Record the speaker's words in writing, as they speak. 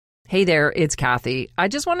Hey there, it's Kathy. I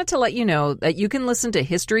just wanted to let you know that you can listen to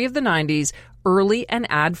History of the 90s early and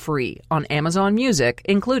ad-free on Amazon Music,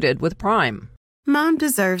 included with Prime. Mom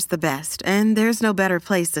deserves the best, and there's no better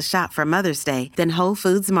place to shop for Mother's Day than Whole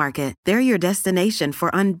Foods Market. They're your destination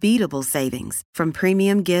for unbeatable savings, from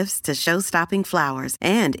premium gifts to show-stopping flowers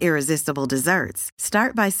and irresistible desserts.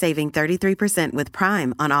 Start by saving 33% with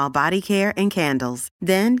Prime on all body care and candles.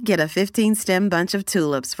 Then get a 15-stem bunch of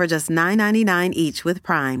tulips for just $9.99 each with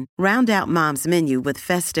Prime. Round out Mom's menu with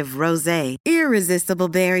festive rosé, irresistible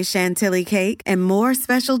berry chantilly cake, and more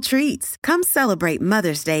special treats. Come celebrate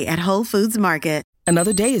Mother's Day at Whole Foods Market.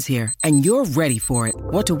 Another day is here, and you're ready for it.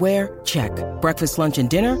 What to wear? Check. Breakfast, lunch, and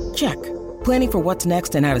dinner? Check. Planning for what's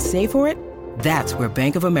next and how to save for it? That's where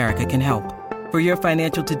Bank of America can help. For your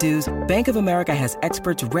financial to-dos, Bank of America has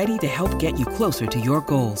experts ready to help get you closer to your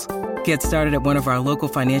goals. Get started at one of our local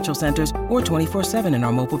financial centers or 24/7 in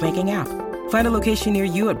our mobile banking app. Find a location near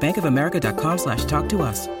you at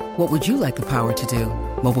bankofamerica.com/talktous. What would you like the power to do?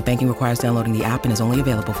 Mobile banking requires downloading the app and is only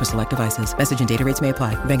available for select devices. Message and data rates may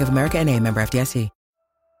apply. Bank of America N.A., member FDIC.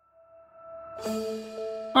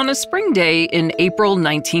 On a spring day in April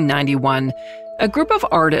 1991, a group of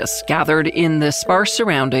artists gathered in the sparse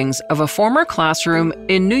surroundings of a former classroom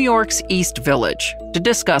in New York's East Village to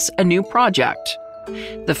discuss a new project.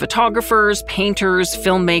 The photographers, painters,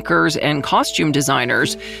 filmmakers, and costume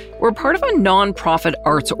designers were part of a nonprofit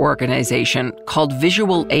arts organization called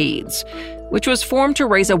Visual AIDS, which was formed to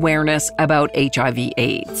raise awareness about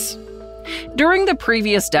HIV/AIDS. During the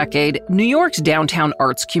previous decade, New York's downtown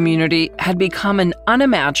arts community had become an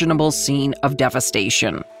unimaginable scene of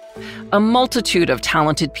devastation. A multitude of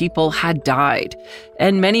talented people had died,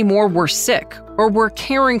 and many more were sick or were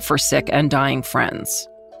caring for sick and dying friends.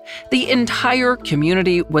 The entire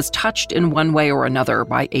community was touched in one way or another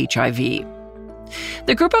by HIV.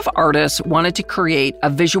 The group of artists wanted to create a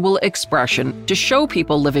visual expression to show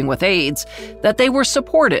people living with AIDS that they were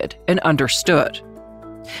supported and understood.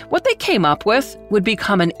 What they came up with would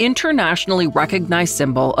become an internationally recognized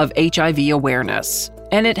symbol of HIV awareness,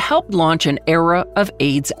 and it helped launch an era of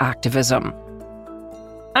AIDS activism.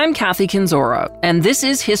 I'm Kathy Kinzora, and this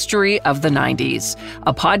is History of the 90s,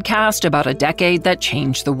 a podcast about a decade that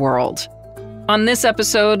changed the world. On this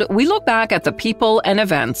episode, we look back at the people and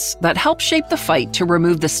events that helped shape the fight to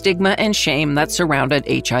remove the stigma and shame that surrounded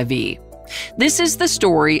HIV. This is the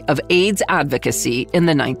story of AIDS advocacy in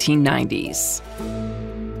the 1990s.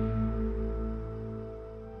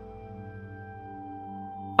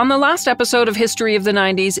 On the last episode of History of the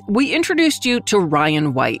 90s, we introduced you to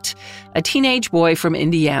Ryan White, a teenage boy from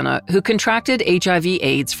Indiana who contracted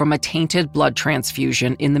HIV/AIDS from a tainted blood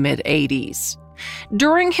transfusion in the mid-'80s.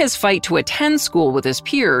 During his fight to attend school with his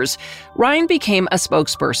peers, Ryan became a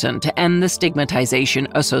spokesperson to end the stigmatization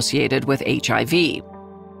associated with HIV.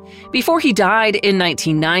 Before he died in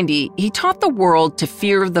 1990, he taught the world to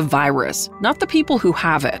fear the virus, not the people who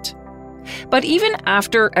have it. But even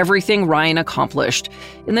after everything Ryan accomplished,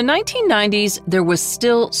 in the 1990s, there was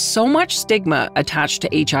still so much stigma attached to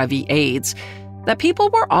HIV/AIDS that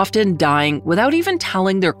people were often dying without even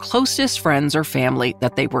telling their closest friends or family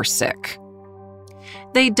that they were sick.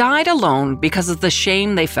 They died alone because of the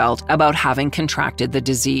shame they felt about having contracted the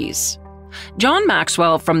disease. John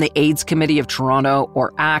Maxwell from the AIDS Committee of Toronto,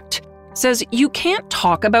 or ACT, says you can't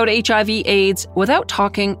talk about HIV/AIDS without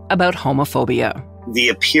talking about homophobia. The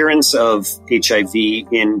appearance of HIV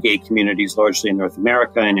in gay communities, largely in North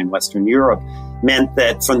America and in Western Europe, meant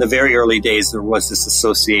that from the very early days there was this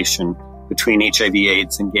association between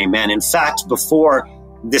HIV/AIDS and gay men. In fact, before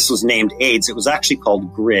this was named AIDS, it was actually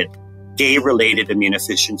called GRID, Gay-Related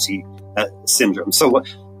Immunodeficiency Syndrome.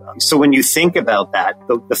 So when you think about that,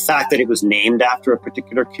 the fact that it was named after a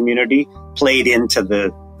particular community played into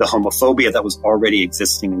the homophobia that was already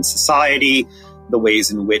existing in society, the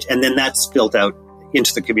ways in which, and then that spilled out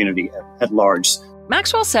into the community at large.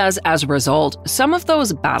 Maxwell says, as a result, some of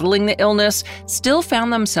those battling the illness still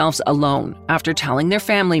found themselves alone after telling their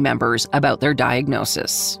family members about their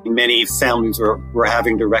diagnosis. Many families were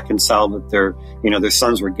having to reconcile that their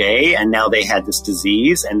sons were gay, and now they had this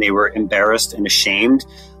disease, and they were embarrassed and ashamed.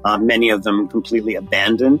 Many of them completely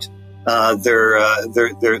abandoned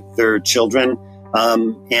their children,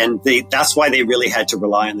 and that's why they really had to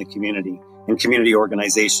rely on the community and community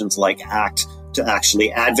organizations like ACT to actually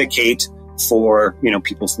advocate for,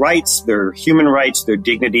 people's rights, their human rights, their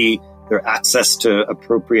dignity, their access to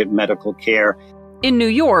appropriate medical care. In New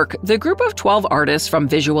York, the group of 12 artists from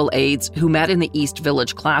Visual AIDS who met in the East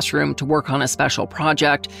Village classroom to work on a special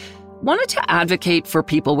project wanted to advocate for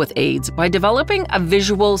people with AIDS by developing a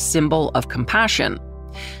visual symbol of compassion.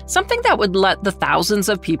 something that would let the thousands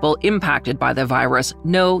of people impacted by the virus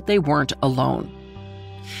know they weren't alone.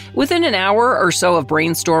 Within an hour or so of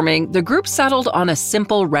brainstorming, the group settled on a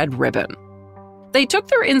simple red ribbon. They took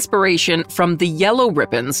their inspiration from the yellow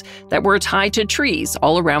ribbons that were tied to trees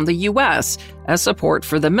all around the U.S. as support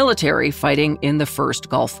for the military fighting in the First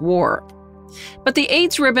Gulf War. But the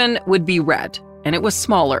AIDS ribbon would be red, and it was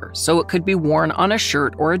smaller, so it could be worn on a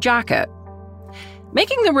shirt or a jacket.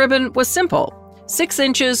 Making the ribbon was simple: 6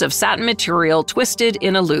 inches of satin material twisted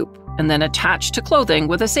in a loop and then attached to clothing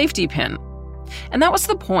with a safety pin. And that was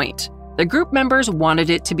the point. The group members wanted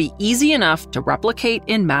it to be easy enough to replicate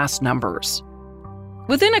in mass numbers.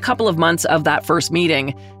 Within a couple of months of that first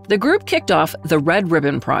meeting, the group kicked off the Red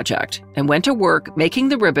Ribbon Project and went to work making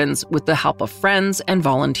the ribbons with the help of friends and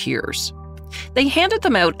volunteers. They handed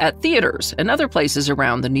them out at theaters and other places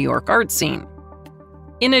around the New York art scene.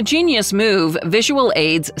 In a genius move, Visual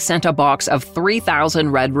Aids sent a box of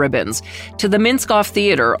 3,000 red ribbons to the Minskoff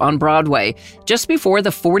Theater on Broadway just before the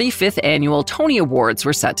 45th annual Tony Awards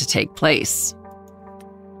were set to take place.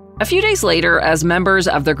 A few days later, as members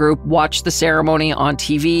of the group watched the ceremony on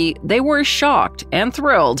TV, they were shocked and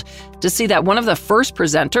thrilled to see that one of the first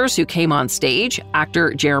presenters who came on stage,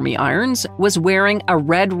 actor Jeremy Irons, was wearing a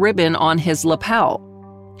red ribbon on his lapel.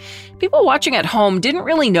 People watching at home didn't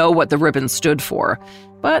really know what the ribbon stood for,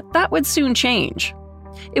 but that would soon change.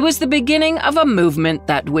 It was the beginning of a movement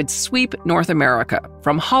that would sweep North America,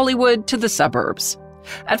 from Hollywood to the suburbs.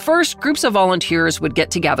 At first, groups of volunteers would get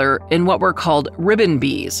together in what were called ribbon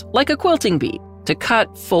bees, like a quilting bee, to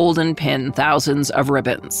cut, fold, and pin thousands of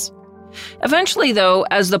ribbons. Eventually, though,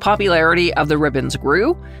 as the popularity of the ribbons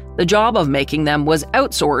grew, the job of making them was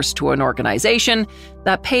outsourced to an organization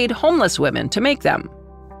that paid homeless women to make them.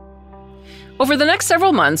 Over the next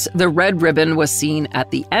several months, the red ribbon was seen at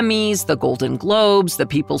the Emmys, the Golden Globes, the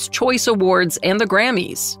People's Choice Awards, and the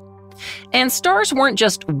Grammys. And stars weren't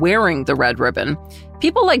just wearing the red ribbon.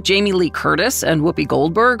 People like Jamie Lee Curtis and Whoopi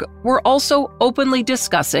Goldberg were also openly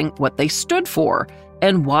discussing what they stood for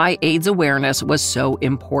and why AIDS awareness was so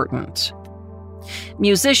important.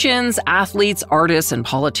 Musicians, athletes, artists, and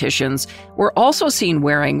politicians were also seen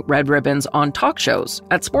wearing red ribbons on talk shows,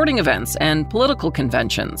 at sporting events, and political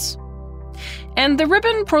conventions. And the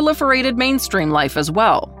ribbon proliferated mainstream life as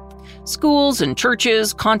well. Schools and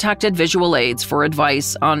churches contacted Visual Aids for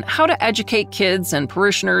advice on how to educate kids and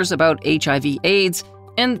parishioners about HIV/AIDS,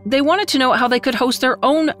 and they wanted to know how they could host their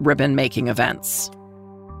own ribbon-making events.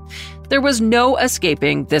 There was no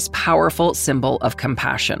escaping this powerful symbol of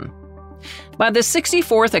compassion. By the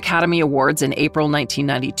 64th Academy Awards in April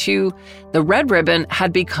 1992, the red ribbon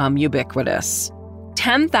had become ubiquitous.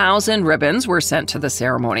 10,000 ribbons were sent to the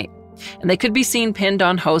ceremony, and they could be seen pinned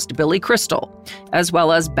on host Billy Crystal, as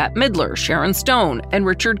well as Bette Midler, Sharon Stone, and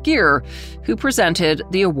Richard Gere, who presented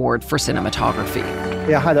the award for cinematography.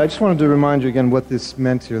 Yeah, hi. I just wanted to remind you again what this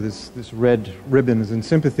meant here. This red ribbon is in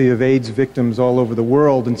sympathy of AIDS victims all over the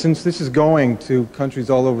world. And since this is going to countries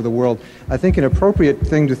all over the world, I think an appropriate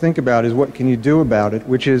thing to think about is what can you do about it,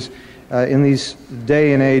 which is in this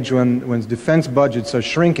day and age when defense budgets are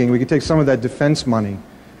shrinking, we could take some of that defense money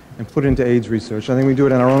and put it into AIDS research. I think we do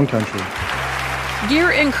it in our own country.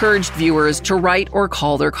 Gere encouraged viewers to write or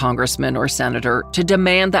call their congressman or senator to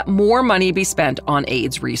demand that more money be spent on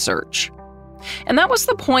AIDS research. And that was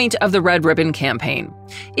the point of the Red Ribbon campaign.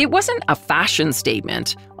 It wasn't a fashion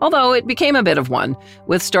statement, although it became a bit of one,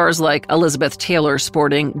 with stars like Elizabeth Taylor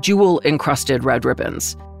sporting jewel-encrusted red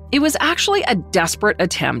ribbons. It was actually a desperate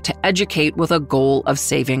attempt to educate with a goal of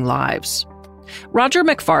saving lives. Roger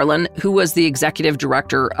McFarlane, who was the executive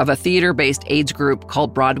director of a theater-based AIDS group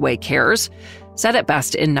called Broadway Cares, said it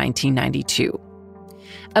best in 1992.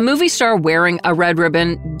 A movie star wearing a red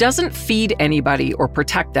ribbon doesn't feed anybody or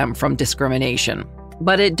protect them from discrimination,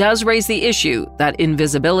 but it does raise the issue that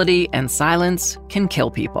invisibility and silence can kill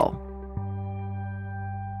people.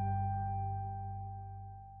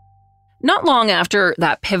 Not long after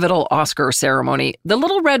that pivotal Oscar ceremony, the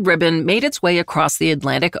little red ribbon made its way across the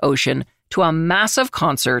Atlantic Ocean to a massive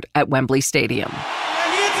concert at Wembley Stadium.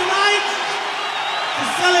 We're here tonight to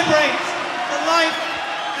celebrate the life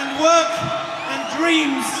and work and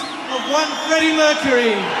dreams of one Freddie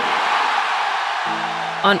Mercury.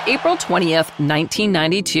 On April 20th,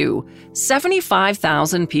 1992,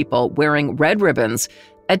 75,000 people wearing red ribbons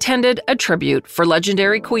attended a tribute for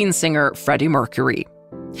legendary Queen singer Freddie Mercury.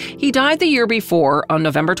 He died the year before, on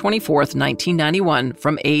November 24th, 1991,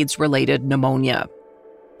 from AIDS-related pneumonia.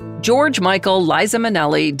 George Michael, Liza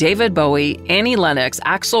Minnelli, David Bowie, Annie Lennox,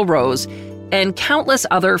 Axl Rose, and countless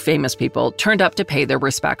other famous people turned up to pay their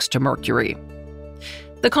respects to Mercury.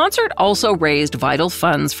 The concert also raised vital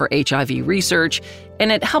funds for HIV research,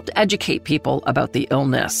 and it helped educate people about the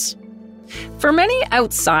illness. For many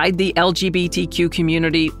outside the LGBTQ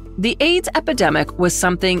community, the AIDS epidemic was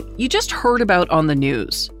something you just heard about on the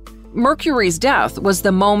news. Mercury's death was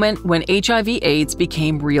the moment when HIV/AIDS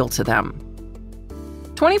became real to them.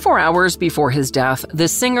 24 hours before his death, the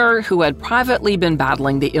singer, who had privately been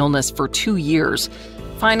battling the illness for 2 years,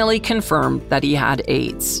 finally confirmed that he had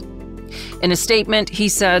AIDS. In a statement, he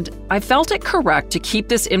said, "I felt it correct to keep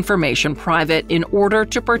this information private in order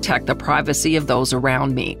to protect the privacy of those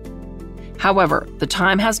around me. However, the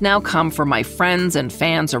time has now come for my friends and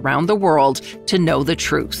fans around the world to know the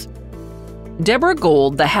truth." Deborah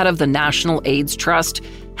Gold, the head of the National AIDS Trust,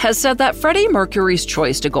 has said that Freddie Mercury's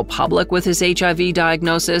choice to go public with his HIV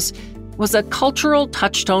diagnosis was a cultural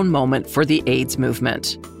touchstone moment for the AIDS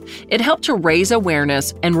movement. It helped to raise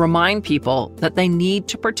awareness and remind people that they need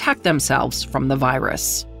to protect themselves from the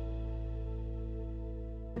virus.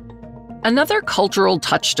 Another cultural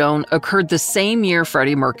touchstone occurred the same year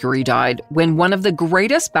Freddie Mercury died, when one of the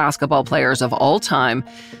greatest basketball players of all time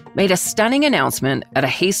made a stunning announcement at a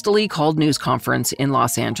hastily called news conference in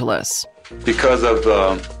Los Angeles. Because of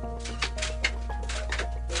the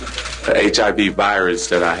HIV virus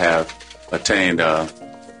that I have attained, I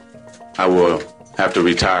will have to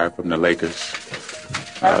retire from the Lakers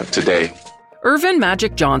today. Earvin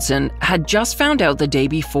Magic Johnson had just found out the day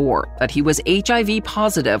before that he was HIV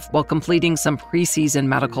positive while completing some preseason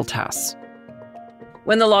medical tests.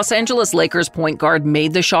 When the Los Angeles Lakers point guard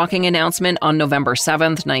made the shocking announcement on November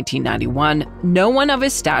 7th, 1991, no one of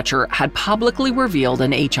his stature had publicly revealed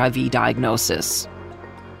an HIV diagnosis.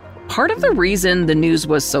 Part of the reason the news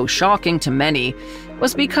was so shocking to many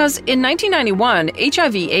was because in 1991,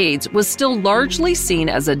 HIV/AIDS was still largely seen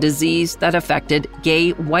as a disease that affected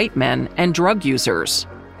gay white men and drug users.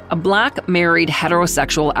 A Black married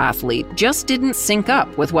heterosexual athlete just didn't sync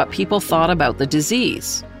up with what people thought about the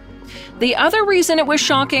disease. The other reason it was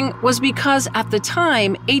shocking was because at the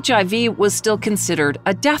time, HIV was still considered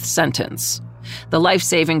a death sentence. The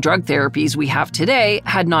life-saving drug therapies we have today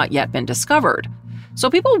had not yet been discovered, so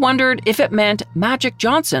people wondered if it meant Magic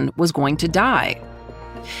Johnson was going to die.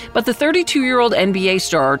 But the 32-year-old NBA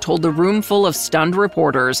star told the room full of stunned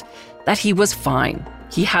reporters that he was fine.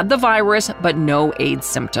 He had the virus, but no AIDS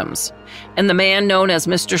symptoms. And the man known as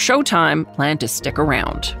Mr. Showtime planned to stick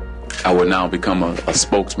around. I will now become a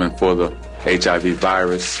spokesman for the HIV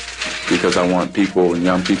virus because I want people and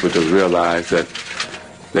young people to realize that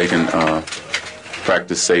they can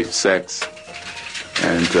practice safe sex.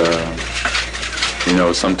 And,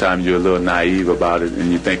 sometimes you're a little naive about it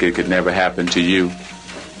and you think it could never happen to you.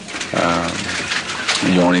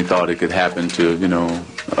 You only thought it could happen to,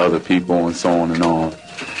 other people and so on and on.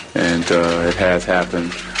 And it has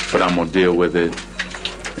happened, but I'm going to deal with it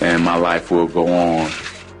and my life will go on.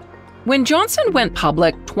 When Johnson went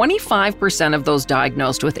public, 25% of those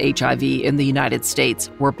diagnosed with HIV in the United States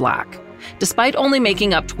were Black, despite only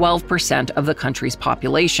making up 12% of the country's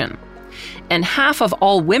population. And half of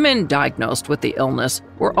all women diagnosed with the illness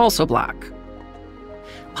were also Black.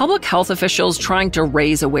 Public health officials trying to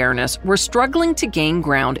raise awareness were struggling to gain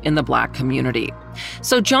ground in the Black community.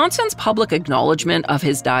 So Johnson's public acknowledgement of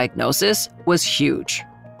his diagnosis was huge.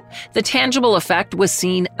 The tangible effect was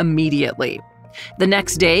seen immediately. The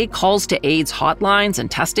next day, calls to AIDS hotlines and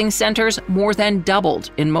testing centers more than doubled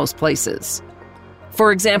in most places.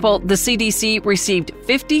 For example, the CDC received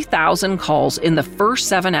 50,000 calls in the first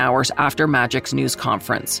 7 hours after Magic's news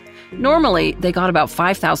conference. Normally, they got about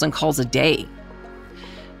 5,000 calls a day.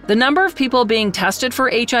 The number of people being tested for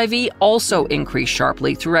HIV also increased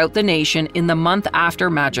sharply throughout the nation in the month after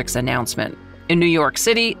Magic's announcement. In New York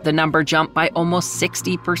City, the number jumped by almost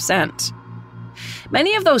 60%.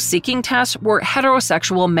 Many of those seeking tests were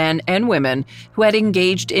heterosexual men and women who had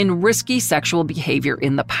engaged in risky sexual behavior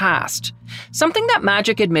in the past, something that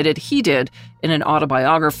Magic admitted he did in an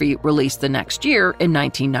autobiography released the next year in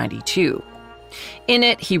 1992. In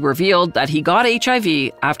it, he revealed that he got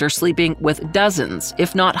HIV after sleeping with dozens,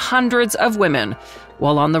 if not hundreds, of women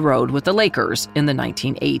while on the road with the Lakers in the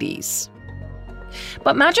 1980s.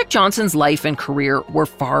 But Magic Johnson's life and career were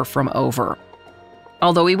far from over.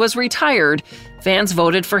 Although he was retired, fans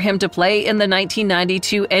voted for him to play in the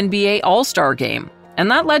 1992 NBA All-Star Game, and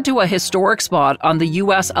that led to a historic spot on the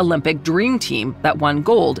U.S. Olympic Dream Team that won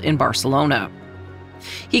gold in Barcelona.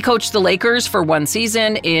 He coached the Lakers for one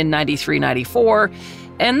season in 93-94,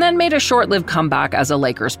 and then made a short-lived comeback as a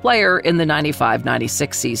Lakers player in the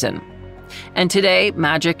 95-96 season. And today,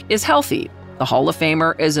 Magic is healthy. The Hall of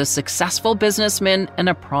Famer is a successful businessman and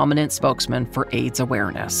a prominent spokesman for AIDS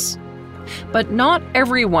awareness. But not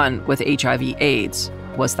everyone with HIV/AIDS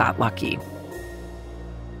was that lucky.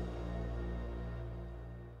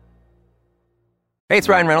 Hey, it's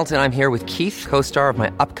Ryan Reynolds, and I'm here with Keith, co-star of my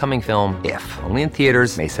upcoming film, If, only in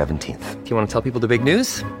theaters May 17th. Do you want to tell people the big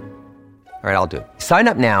news? All right, I'll do it. Sign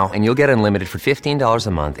up now and you'll get unlimited for $15 a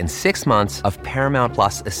month and 6 months of Paramount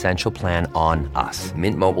Plus Essential Plan on us.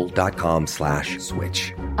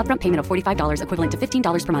 MintMobile.com/switch. Upfront payment of $45 equivalent to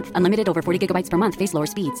 $15 per month. Unlimited over 40 gigabytes per month. Face lower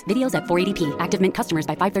speeds. Videos at 480p. Active Mint customers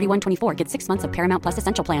by 531.24 get 6 months of Paramount Plus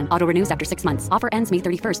Essential Plan. Auto renews after 6 months. Offer ends May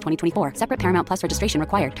 31st, 2024. Separate Paramount Plus registration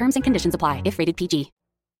required. Terms and conditions apply if rated PG.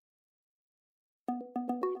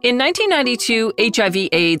 In 1992,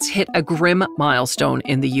 HIV/AIDS hit a grim milestone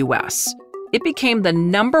in the U.S. It became the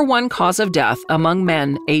 #1 cause of death among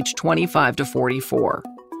men aged 25 to 44.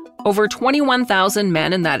 Over 21,000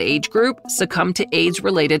 men in that age group succumbed to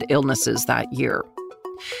AIDS-related illnesses that year.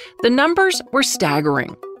 The numbers were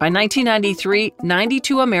staggering. By 1993,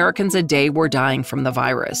 92 Americans a day were dying from the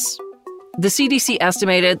virus. The CDC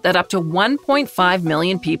estimated that up to 1.5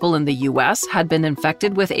 million people in the U.S. had been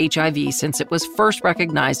infected with HIV since it was first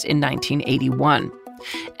recognized in 1981,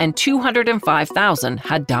 and 205,000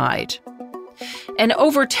 had died. And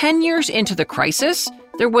over 10 years into the crisis,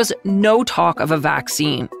 there was no talk of a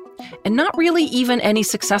vaccine, and not really even any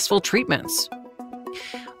successful treatments.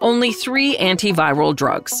 Only 3 antiviral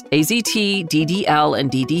drugs, AZT, DDL,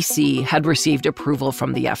 and DDC, had received approval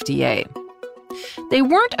from the FDA. They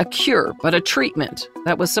weren't a cure, but a treatment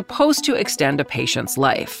that was supposed to extend a patient's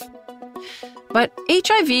life. But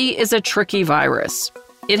HIV is a tricky virus.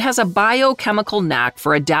 It has a biochemical knack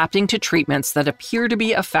for adapting to treatments that appear to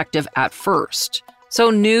be effective at first.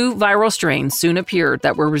 So new viral strains soon appeared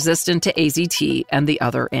that were resistant to AZT and the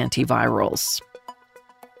other antivirals.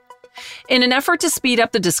 In an effort to speed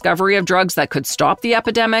up the discovery of drugs that could stop the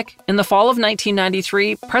epidemic, in the fall of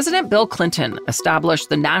 1993, President Bill Clinton established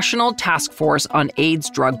the National Task Force on AIDS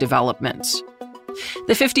Drug Development.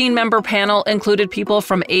 The 15-member panel included people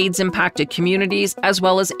from AIDS-impacted communities as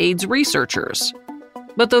well as AIDS researchers.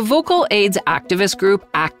 But the vocal AIDS activist group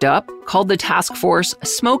ACT UP called the task force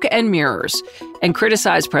smoke and mirrors and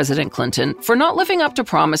criticized President Clinton for not living up to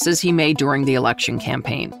promises he made during the election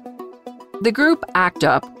campaign. The group ACT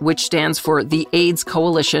UP, which stands for the AIDS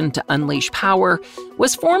Coalition to Unleash Power,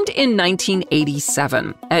 was formed in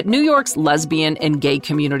 1987 at New York's Lesbian and Gay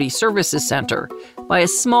Community Services Center by a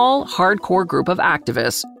small, hardcore group of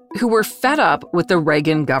activists who were fed up with the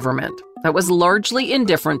Reagan government that was largely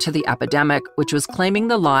indifferent to the epidemic, which was claiming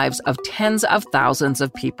the lives of tens of thousands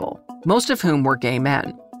of people, most of whom were gay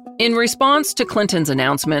men. In response to Clinton's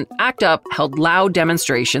announcement, ACT UP held loud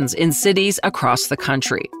demonstrations in cities across the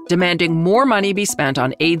country, demanding more money be spent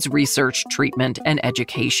on AIDS research, treatment, and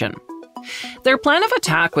education. Their plan of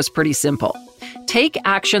attack was pretty simple: take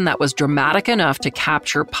action that was dramatic enough to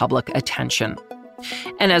capture public attention.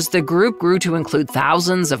 And as the group grew to include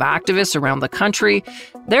thousands of activists around the country,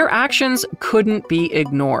 their actions couldn't be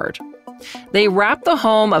ignored. They wrapped the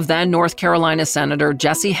home of then North Carolina Senator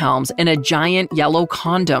Jesse Helms in a giant yellow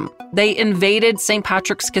condom. They invaded St.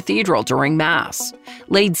 Patrick's Cathedral during Mass,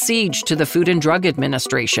 laid siege to the Food and Drug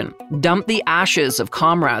Administration, dumped the ashes of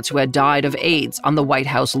comrades who had died of AIDS on the White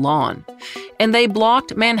House lawn, and they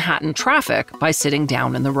blocked Manhattan traffic by sitting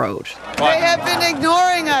down in the road. They have been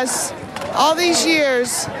ignoring us all these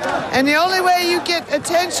years, and the only way you get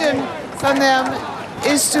attention from them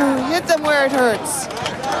is to hit them where it hurts.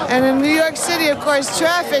 And in New York City, of course,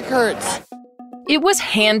 traffic hurts. It was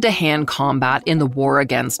hand-to-hand combat in the war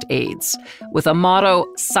against AIDS, with a motto,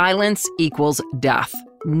 silence equals death.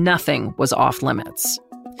 Nothing was off limits.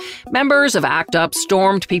 Members of ACT UP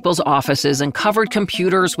stormed people's offices and covered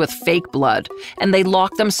computers with fake blood, and they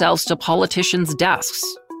locked themselves to politicians' desks.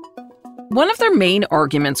 One of their main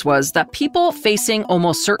arguments was that people facing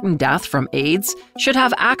almost certain death from AIDS should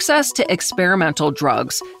have access to experimental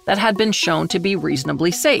drugs that had been shown to be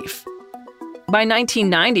reasonably safe. By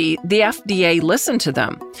 1990, the FDA listened to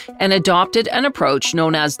them and adopted an approach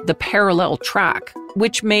known as the parallel track,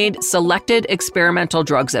 which made selected experimental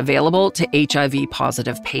drugs available to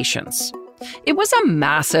HIV-positive patients. It was a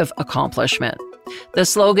massive accomplishment. The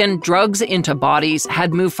slogan, "Drugs into Bodies,"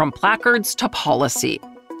 had moved from placards to policy.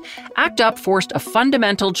 ACT UP forced a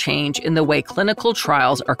fundamental change in the way clinical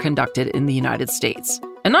trials are conducted in the United States.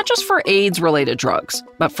 And not just for AIDS-related drugs,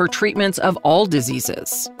 but for treatments of all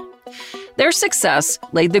diseases. Their success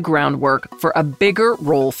laid the groundwork for a bigger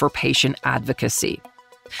role for patient advocacy.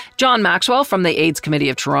 John Maxwell from the AIDS Committee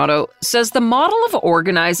of Toronto says the model of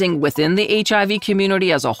organizing within the HIV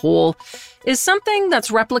community as a whole is something that's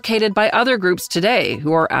replicated by other groups today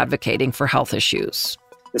who are advocating for health issues.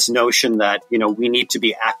 This notion that, we need to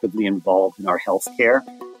be actively involved in our healthcare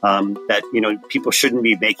that, people shouldn't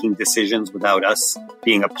be making decisions without us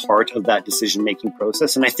being a part of that decision-making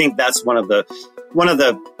process. And I think that's one of the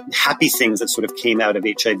happy things that sort of came out of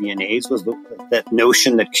HIV and AIDS was that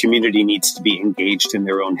notion that community needs to be engaged in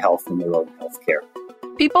their own health and their own health care.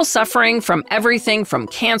 People suffering from everything from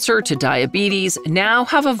cancer to diabetes now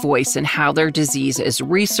have a voice in how their disease is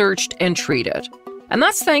researched and treated. And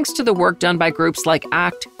that's thanks to the work done by groups like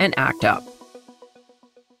ACT and ACT UP.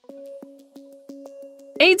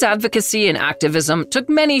 AIDS advocacy and activism took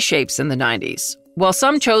many shapes in the 90s. While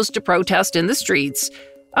some chose to protest in the streets,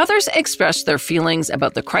 others expressed their feelings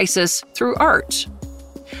about the crisis through art.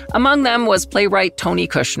 Among them was playwright Tony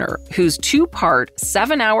Kushner, whose 2-part,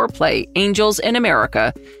 7-hour play, Angels in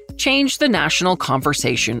America, changed the national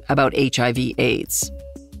conversation about HIV/AIDS.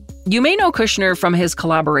 You may know Kushner from his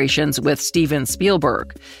collaborations with Steven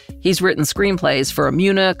Spielberg. He's written screenplays for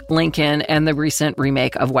Munich, Lincoln, and the recent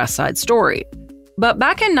remake of West Side Story. But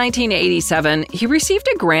back in 1987, he received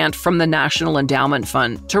a grant from the National Endowment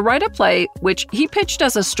Fund to write a play which he pitched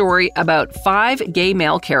as a story about 5 gay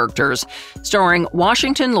male characters starring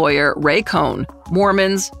Washington lawyer Ray Cohn,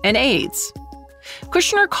 Mormons, and AIDS.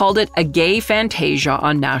 Kushner called it a gay fantasia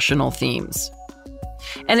on national themes.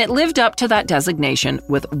 And it lived up to that designation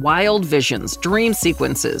with wild visions, dream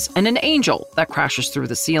sequences, and an angel that crashes through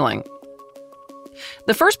the ceiling.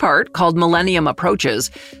 The first part, called Millennium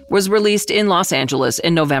Approaches, was released in Los Angeles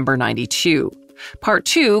in November 92. Part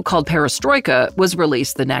 2, called Perestroika, was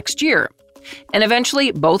released the next year. And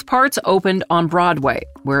eventually, both parts opened on Broadway,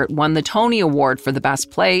 where it won the Tony Award for the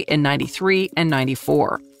Best Play in 93 and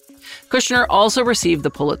 94. Kushner also received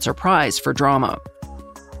the Pulitzer Prize for drama.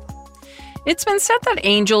 It's been said that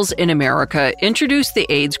Angels in America introduced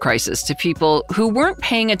the AIDS crisis to people who weren't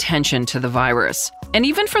paying attention to the virus. And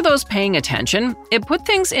even for those paying attention, it put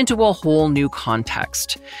things into a whole new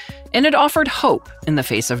context. And it offered hope in the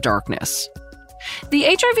face of darkness. The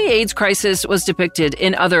HIV/AIDS crisis was depicted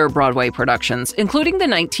in other Broadway productions, including the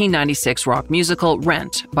 1996 rock musical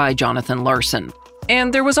Rent by Jonathan Larson.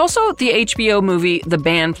 And there was also the HBO movie The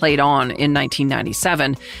Band Played On in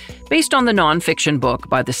 1997, based on the nonfiction book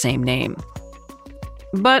by the same name.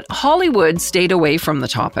 But Hollywood stayed away from the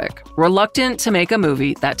topic, reluctant to make a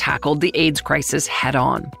movie that tackled the AIDS crisis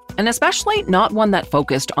head-on, and especially not one that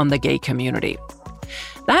focused on the gay community.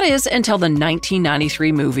 That is until the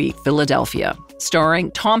 1993 movie Philadelphia,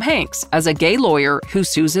 starring Tom Hanks as a gay lawyer who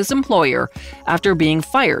sues his employer after being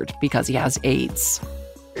fired because he has AIDS.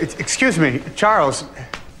 Excuse me, Charles,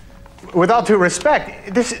 with all due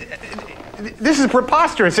respect, this is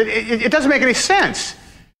preposterous. It doesn't make any sense.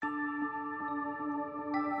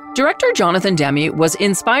 Director Jonathan Demme was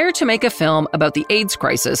inspired to make a film about the AIDS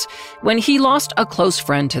crisis when he lost a close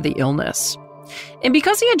friend to the illness. And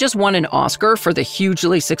because he had just won an Oscar for the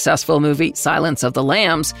hugely successful movie Silence of the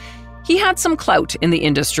Lambs, he had some clout in the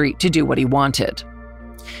industry to do what he wanted.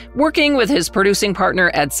 Working with his producing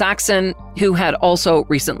partner Ed Saxon, who had also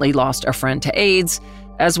recently lost a friend to AIDS,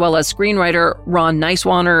 as well as screenwriter Ron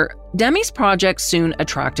Neiswaner, Demme's project soon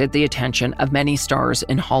attracted the attention of many stars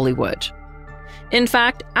in Hollywood. In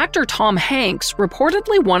fact, actor Tom Hanks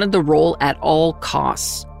reportedly wanted the role at all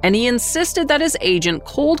costs, and he insisted that his agent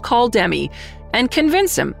cold call Demme and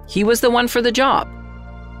convince him he was the one for the job.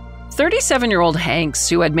 37-year-old Hanks,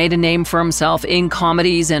 who had made a name for himself in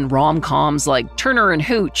comedies and rom-coms like Turner and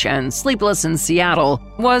Hooch and Sleepless in Seattle,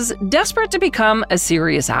 was desperate to become a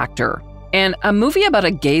serious actor. And a movie about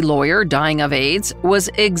a gay lawyer dying of AIDS was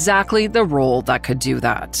exactly the role that could do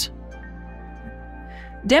that.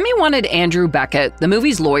 Demme wanted Andrew Beckett, the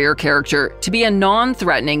movie's lawyer character, to be a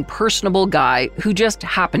non-threatening, personable guy who just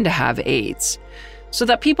happened to have AIDS, so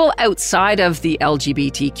that people outside of the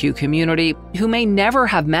LGBTQ community, who may never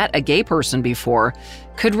have met a gay person before,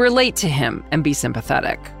 could relate to him and be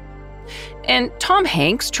sympathetic. And Tom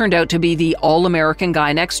Hanks turned out to be the all-American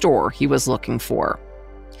guy next door he was looking for.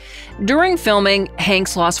 During filming,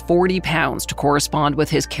 Hanks lost 40 pounds to correspond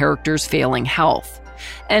with his character's failing health.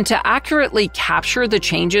 And to accurately capture the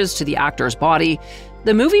changes to the actor's body,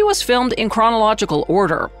 the movie was filmed in chronological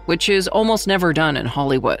order, which is almost never done in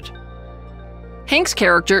Hollywood. Hank's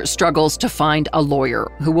character struggles to find a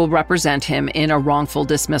lawyer who will represent him in a wrongful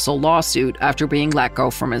dismissal lawsuit after being let go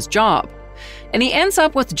from his job. And he ends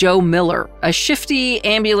up with Joe Miller, a shifty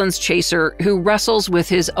ambulance chaser who wrestles with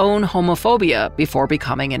his own homophobia before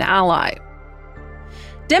becoming an ally.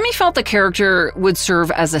 Demme felt the character would serve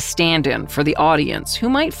as a stand-in for the audience who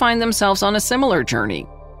might find themselves on a similar journey.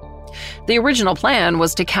 The original plan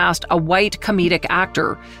was to cast a white comedic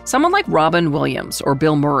actor, someone like Robin Williams or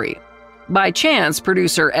Bill Murray. By chance,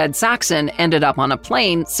 producer Ed Saxon ended up on a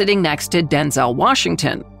plane sitting next to Denzel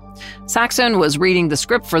Washington, Saxon was reading the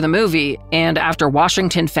script for the movie, and after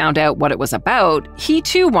Washington found out what it was about, he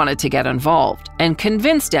too wanted to get involved and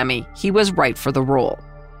convinced Demme he was right for the role.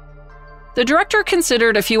 The director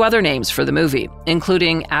considered a few other names for the movie,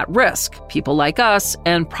 including At Risk, People Like Us,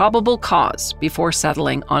 and Probable Cause, before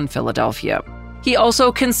settling on Philadelphia. He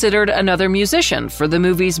also considered another musician for the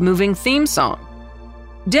movie's moving theme song.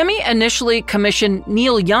 Demme initially commissioned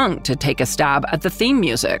Neil Young to take a stab at the theme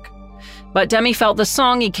music, but Demme felt the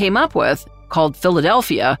song he came up with, called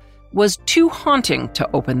Philadelphia, was too haunting to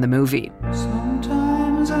open the movie.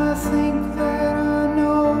 Sometimes I think that I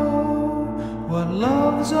know what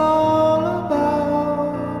love's all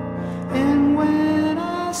about, and when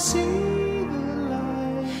I see the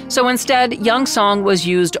light. So instead, Young's song was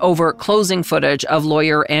used over closing footage of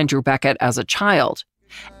lawyer Andrew Beckett as a child,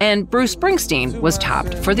 and Bruce Springsteen was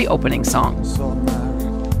tapped for the opening song.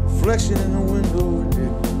 Reflection in the window,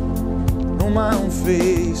 know my own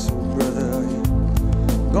face, brother.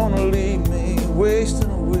 You're gonna leave me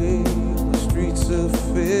wasting away on the streets of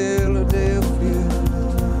Philadelphia.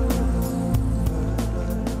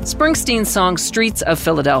 Springsteen's song Streets of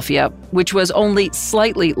Philadelphia, which was only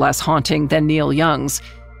slightly less haunting than Neil Young's,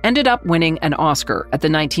 ended up winning an Oscar at the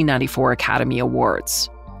 1994 Academy Awards.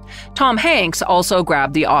 Tom Hanks also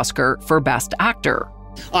grabbed the Oscar for Best Actor.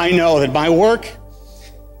 I know that my work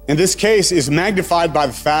in this case is magnified by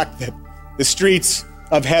the fact that the streets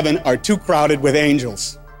of heaven are too crowded with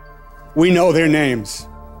angels. We know their names.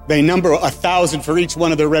 They number 1,000 for each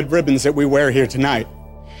one of the red ribbons that we wear here tonight.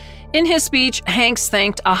 In his speech, Hanks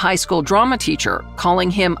thanked a high school drama teacher, calling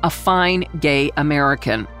him a fine gay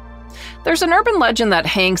American. There's an urban legend that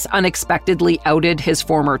Hanks unexpectedly outed his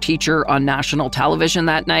former teacher on national television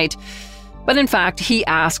that night, but in fact, he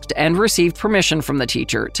asked and received permission from the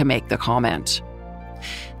teacher to make the comment.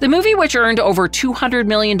 The movie, which earned over $200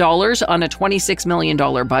 million on a $26 million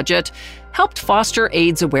budget, helped foster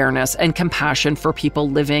AIDS awareness and compassion for people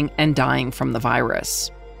living and dying from the virus.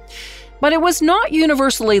 But it was not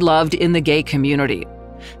universally loved in the gay community.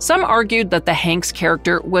 Some argued that the Hanks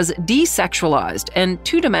character was desexualized and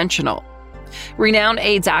two-dimensional. Renowned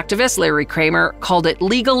AIDS activist Larry Kramer called it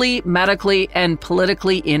legally, medically, and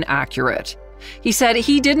politically inaccurate. He said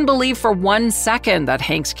he didn't believe for 1 second that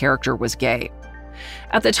Hanks' character was gay.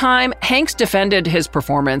 At the time, Hanks defended his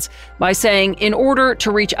performance by saying in order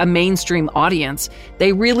to reach a mainstream audience,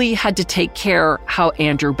 they really had to take care how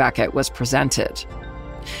Andrew Beckett was presented.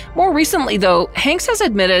 More recently, though, Hanks has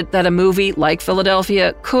admitted that a movie like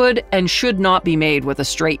Philadelphia could and should not be made with a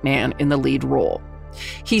straight man in the lead role.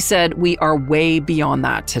 He said, "We are way beyond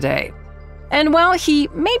that today." And while he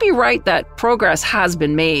may be right that progress has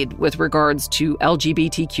been made with regards to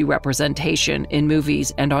LGBTQ representation in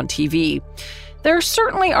movies and on TV, there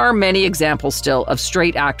certainly are many examples still of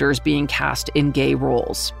straight actors being cast in gay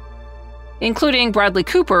roles, including Bradley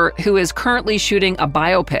Cooper, who is currently shooting a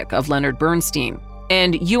biopic of Leonard Bernstein,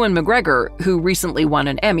 and Ewan McGregor, who recently won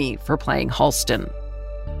an Emmy for playing Halston.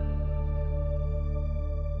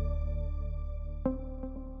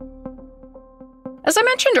 As I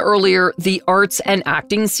mentioned earlier, the arts and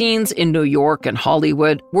acting scenes in New York and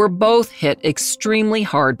Hollywood were both hit extremely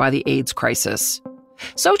hard by the AIDS crisis.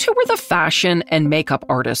 So too were the fashion and makeup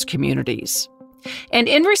artist communities. And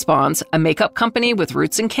in response, a makeup company with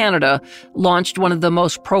roots in Canada launched one of the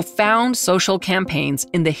most profound social campaigns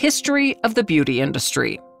in the history of the beauty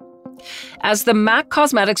industry. As the MAC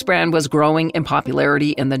Cosmetics brand was growing in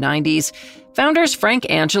popularity in the 90s, founders Frank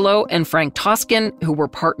Angelo and Frank Toscan, who were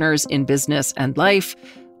partners in business and life,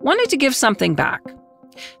 wanted to give something back.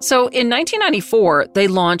 So in 1994, they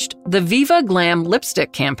launched the Viva Glam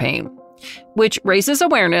lipstick campaign, which raises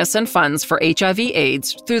awareness and funds for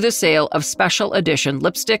HIV/AIDS through the sale of special edition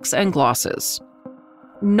lipsticks and glosses.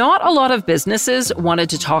 Not a lot of businesses wanted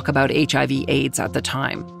to talk about HIV/AIDS at the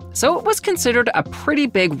time, so it was considered a pretty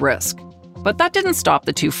big risk. But that didn't stop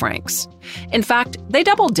the two Franks. In fact, they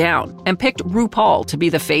doubled down and picked RuPaul to be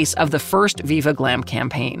the face of the first Viva Glam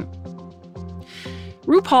campaign.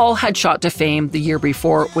 RuPaul had shot to fame the year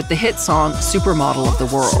before with the hit song Supermodel of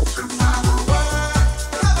the World.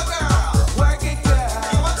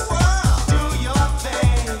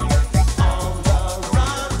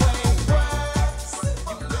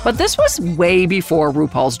 But this was way before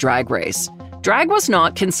RuPaul's Drag Race. Drag was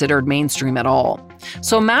not considered mainstream at all.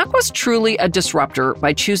 So MAC was truly a disruptor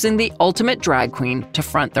by choosing the ultimate drag queen to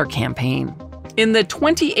front their campaign. In the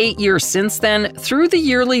 28 years since then, through the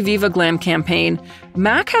yearly Viva Glam campaign,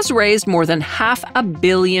 MAC has raised more than $500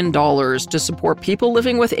 million to support people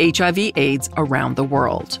living with HIV/AIDS around the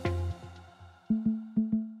world.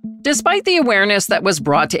 Despite the awareness that was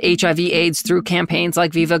brought to HIV/AIDS through campaigns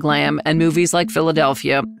like Viva Glam and movies like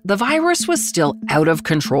Philadelphia, the virus was still out of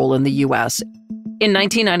control in the U.S. In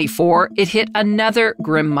 1994, it hit another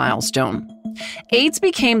grim milestone. AIDS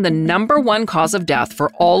became the #1 cause of death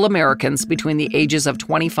for all Americans between the ages of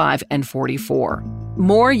 25 and 44.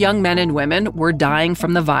 More young men and women were dying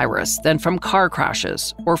from the virus than from car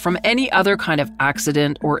crashes or from any other kind of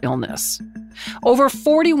accident or illness. Over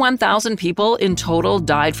 41,000 people in total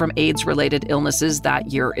died from AIDS-related illnesses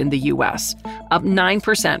that year in the U.S., up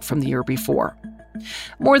 9% from the year before.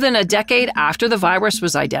 More than a decade after the virus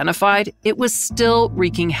was identified, it was still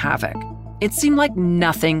wreaking havoc. It seemed like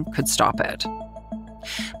nothing could stop it.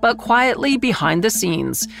 But quietly behind the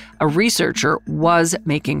scenes, a researcher was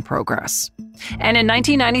making progress. And in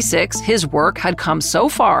 1996, his work had come so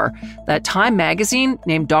far that Time magazine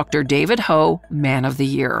named Dr. David Ho Man of the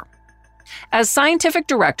Year. As scientific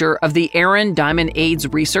director of the Aaron Diamond AIDS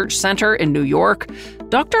Research Center in New York,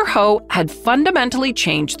 Dr. Ho had fundamentally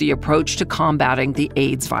changed the approach to combating the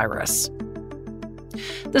AIDS virus.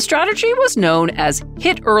 The strategy was known as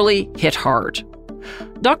hit early, hit hard.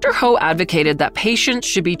 Dr. Ho advocated that patients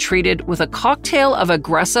should be treated with a cocktail of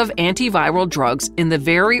aggressive antiviral drugs in the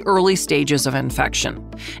very early stages of infection,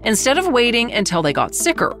 instead of waiting until they got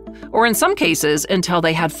sicker, or in some cases, until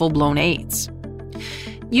they had full-blown AIDS.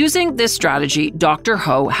 Using this strategy, Dr.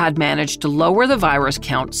 Ho had managed to lower the virus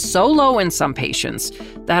count so low in some patients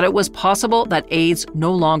that it was possible that AIDS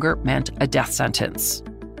no longer meant a death sentence.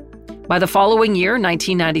 By the following year,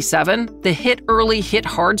 1997, the hit early, hit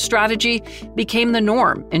hard strategy became the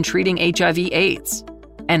norm in treating HIV/AIDS.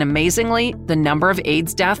 And amazingly, the number of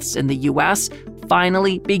AIDS deaths in the U.S.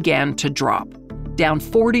 finally began to drop, down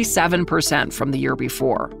 47% from the year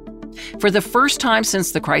before. For the first time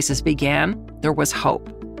since the crisis began, there was hope.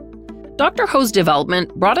 Dr. Ho's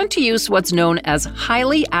development brought into use what's known as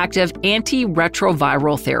highly active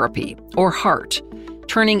antiretroviral therapy, or HAART,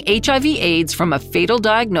 turning HIV/AIDS from a fatal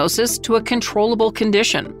diagnosis to a controllable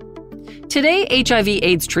condition. Today,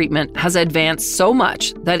 HIV/AIDS treatment has advanced so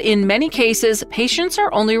much that in many cases, patients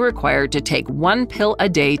are only required to take 1 pill a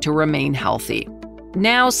day to remain healthy.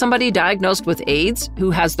 Now, somebody diagnosed with AIDS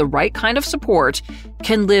who has the right kind of support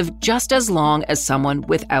can live just as long as someone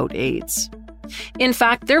without AIDS. In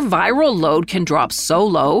fact, their viral load can drop so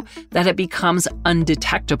low that it becomes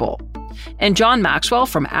undetectable. And John Maxwell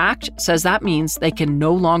from ACT says that means they can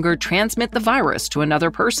no longer transmit the virus to another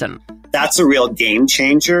person. That's a real game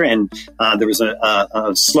changer. And there was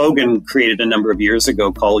a slogan created a number of years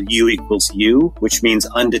ago called U equals U, which means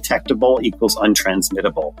undetectable equals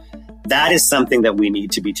untransmittable. That is something that we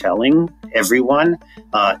need to be telling everyone.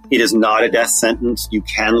 It is not a death sentence. You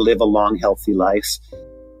can live a long, healthy life.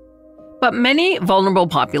 But many vulnerable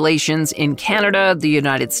populations in Canada, the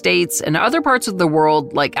United States, and other parts of the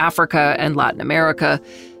world like Africa and Latin America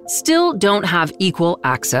still don't have equal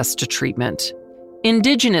access to treatment.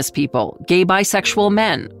 Indigenous people, gay bisexual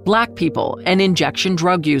men, Black people, and injection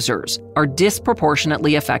drug users are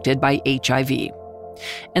disproportionately affected by HIV.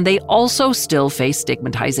 And they also still face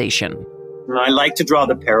stigmatization. And I like to draw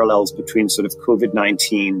the parallels between sort of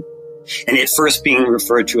COVID-19 and it first being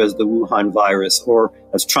referred to as the Wuhan virus, or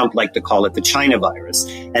as Trump liked to call it, the China virus.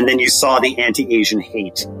 And then you saw the anti-Asian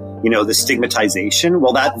hate, the stigmatization.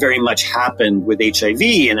 Well, that very much happened with HIV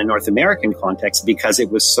in a North American context because it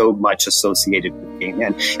was so much associated with gay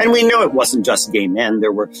men. And we know it wasn't just gay men.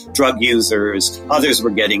 There were drug users. Others were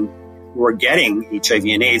getting HIV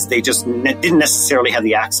and AIDS. They just didn't necessarily have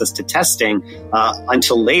the access to testing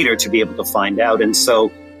until later to be able to find out. And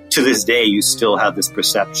so to this day, you still have this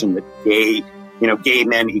perception that gay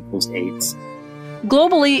men equals AIDS.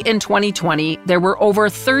 Globally, in 2020, there were over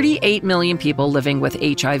 38 million people living with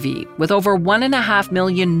HIV, with over 1.5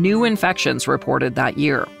 million new infections reported that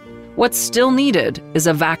year. What's still needed is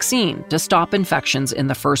a vaccine to stop infections in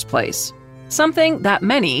the first place. Something that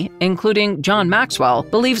many, including John Maxwell,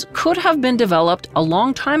 believes could have been developed a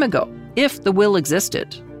long time ago, if the will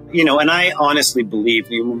existed. And I honestly believe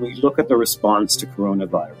when we look at the response to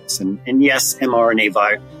coronavirus, and yes,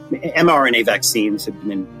 mRNA vaccines have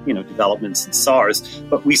been in development since SARS,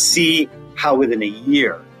 but we see how within a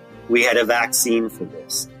year we had a vaccine for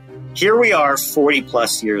this. Here we are 40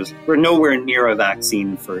 plus years, we're nowhere near a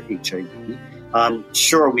vaccine for HIV.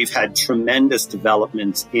 Sure, we've had tremendous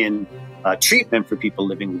developments in treatment for people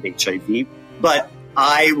living with HIV, but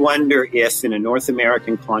I wonder if in a North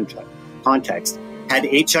American context, had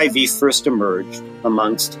HIV first emerged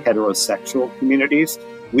amongst heterosexual communities,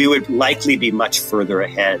 we would likely be much further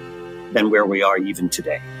ahead than where we are even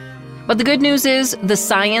today. But the good news is the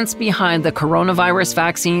science behind the coronavirus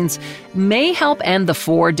vaccines may help end the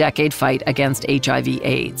 4-decade fight against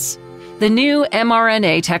HIV/AIDS. The new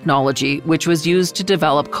mRNA technology, which was used to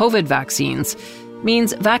develop COVID vaccines,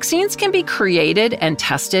 means vaccines can be created and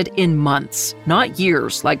tested in months, not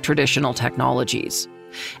years like traditional technologies.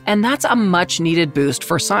 And that's a much-needed boost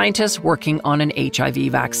for scientists working on an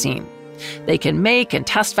HIV vaccine. They can make and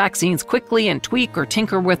test vaccines quickly and tweak or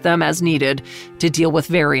tinker with them as needed to deal with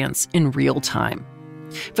variants in real time.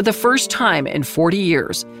 For the first time in 40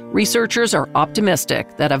 years, researchers are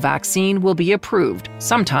optimistic that a vaccine will be approved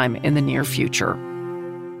sometime in the near future.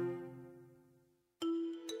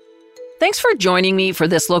 Thanks for joining me for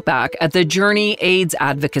this look back at the journey AIDS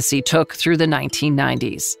advocacy took through the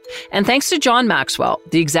 1990s. And thanks to John Maxwell,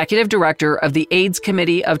 the executive director of the AIDS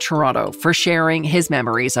Committee of Toronto, for sharing his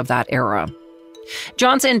memories of that era.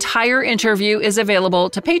 John's entire interview is available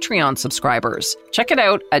to Patreon subscribers. Check it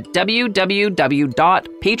out at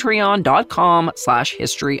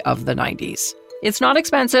www.patreon.com/historyofthe90s. It's not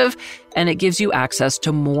expensive, and it gives you access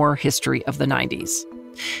to more history of the 90s.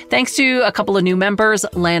 Thanks to a couple of new members,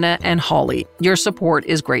 Lana and Holly. Your support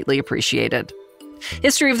is greatly appreciated.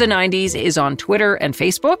 History of the 90s is on Twitter and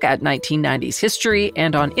Facebook at 1990s History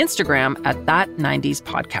and on Instagram at That 90s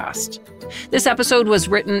Podcast. This episode was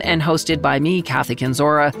written and hosted by me, Kathy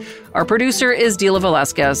Kinzora. Our producer is Dila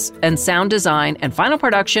Velasquez, and sound design and final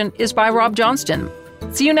production is by Rob Johnston.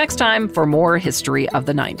 See you next time for more History of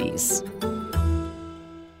the 90s.